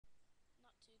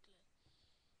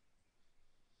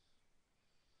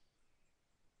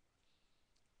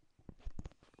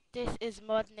This is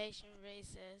Modnation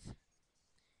Races.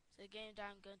 The game that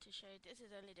I'm going to show you. This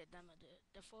is only the demo.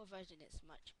 The full version is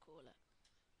much cooler.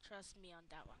 Trust me on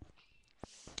that one.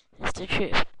 It's the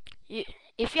truth. You,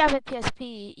 if you have a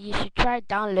PSP, you should try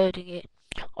downloading it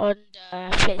on the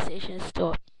PlayStation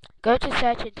Store. Go to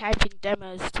search and type in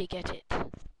demos to get it.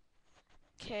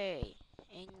 Okay,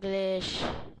 English.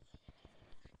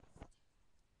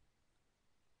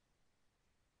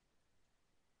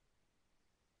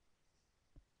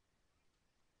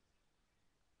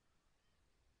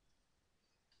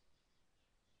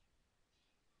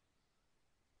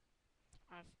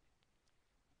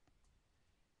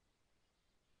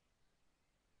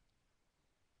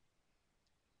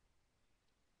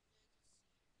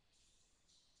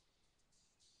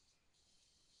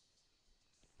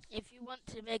 If you want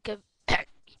to make a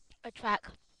a track,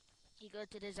 you go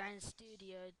to Design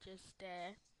Studio just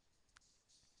there.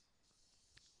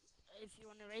 If you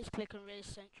want to race, click on Race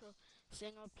Central,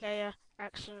 Single Player,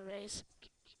 Action Race.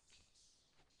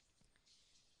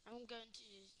 I'm going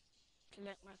to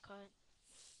select my card.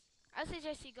 I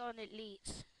suggest you go on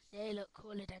Elites. They look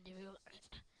cooler than the real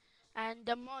ones. And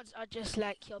the mods are just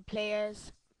like your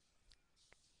players.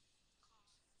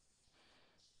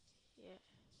 Yeah.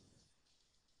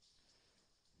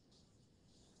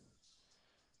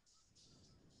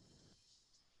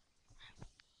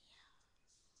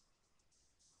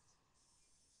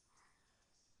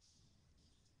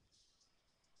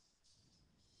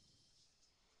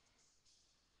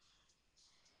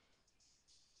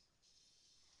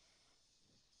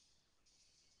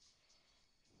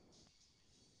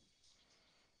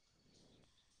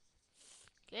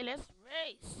 Okay, let's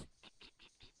race.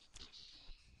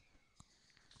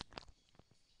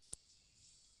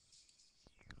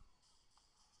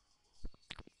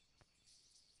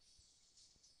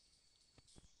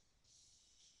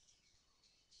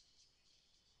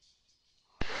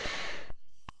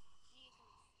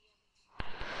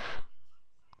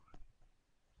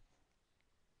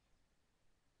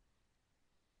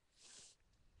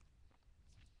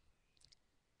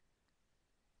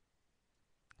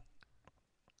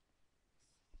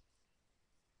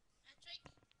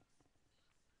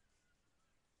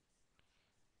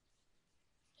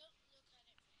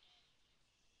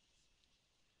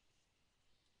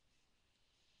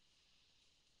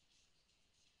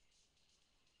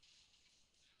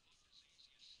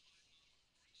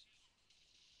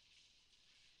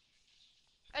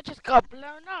 I just got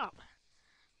blown up.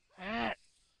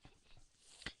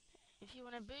 If you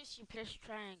want to boost, you press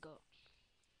triangle.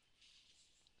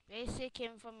 Basic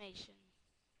information.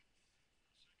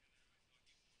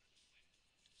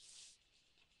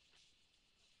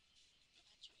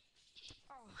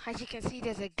 As you can see,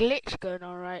 there's a glitch going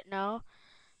on right now.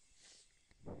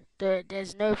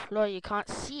 There's no floor, you can't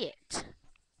see it.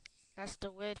 That's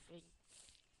the weird thing.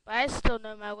 But I still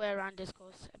know my way around this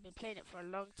course. I've been playing it for a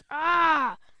long time.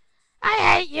 Ah!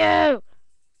 I hate you!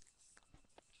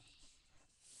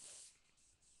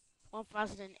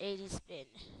 1080 spin.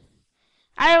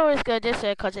 I always go this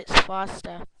way because it's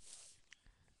faster.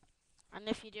 And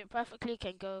if you do it perfectly, you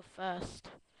can go first.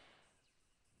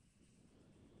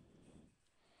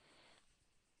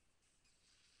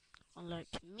 Unlike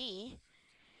me.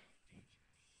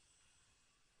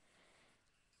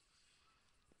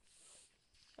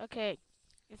 Okay.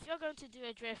 If you're going to do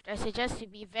a drift, I suggest you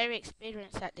be very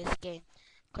experienced at this game.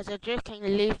 Because a drift can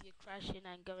leave you crashing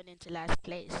and going into last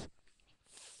place.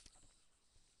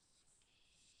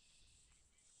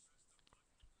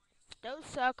 Those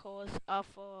circles are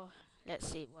for,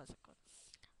 let's see, what's it called?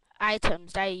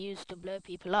 Items that you use to blow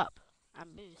people up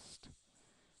and boost.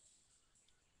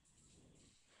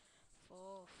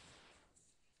 For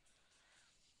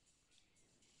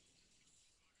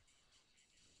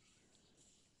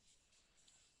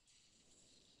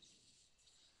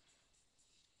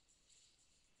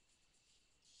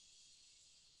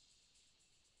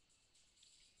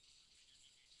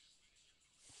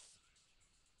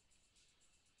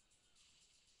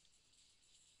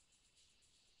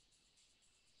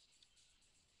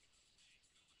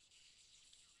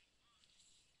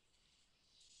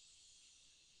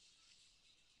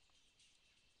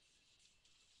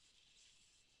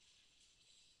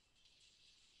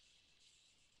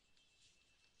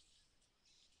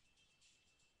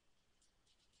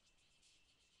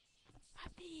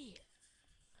happy.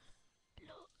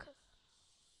 Look.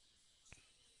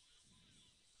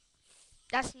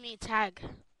 That's me, tag.